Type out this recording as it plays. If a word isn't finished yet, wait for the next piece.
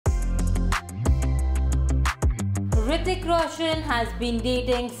Hrithik Roshan has been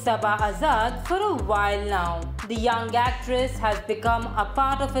dating Saba Azad for a while now. The young actress has become a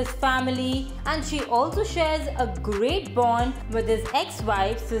part of his family and she also shares a great bond with his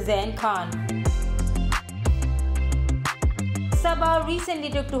ex-wife Sussanne Khan. Saba recently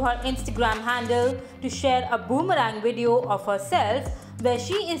took to her Instagram handle to share a boomerang video of herself where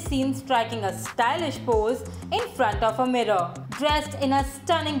she is seen striking a stylish pose in front of a mirror. Dressed in a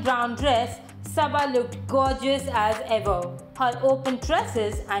stunning brown dress, Saba looked gorgeous as ever. Her open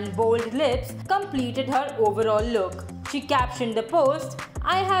tresses and bold lips completed her overall look. She captioned the post,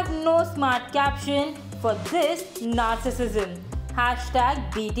 "I have no smart caption for this narcissism.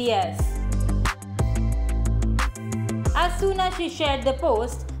 #BTS." As soon as she shared the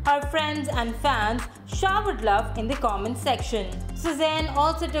post, her friends and fans showered love in the comment section. Sussanne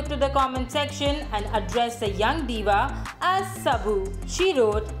also took to the comment section and addressed the young diva as Sabu. She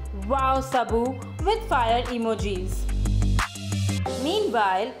wrote, "Wow Sabu" with fire emojis.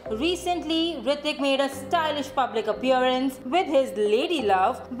 Meanwhile, recently Hrithik made a stylish public appearance with his lady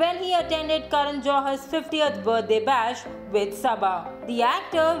love when he attended Karan Johar's 50th birthday bash with Saba. The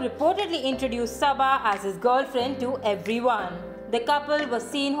actor reportedly introduced Saba as his girlfriend to everyone. The couple was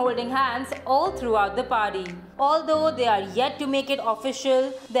seen holding hands all throughout the party. Although they are yet to make it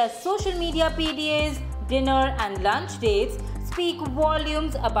official, their social media PDAs, dinner and lunch dates speak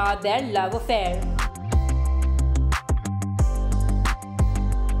volumes about their love affair.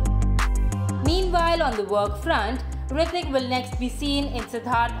 Meanwhile, on the work front, Hrithik will next be seen in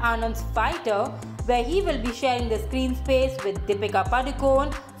Siddharth Anand's Fighter, where he will be sharing the screen space with Deepika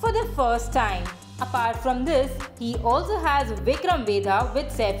Padukone for the first time. Apart from this, he also has Vikram Vedha with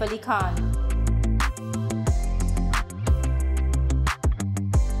Saif Ali Khan.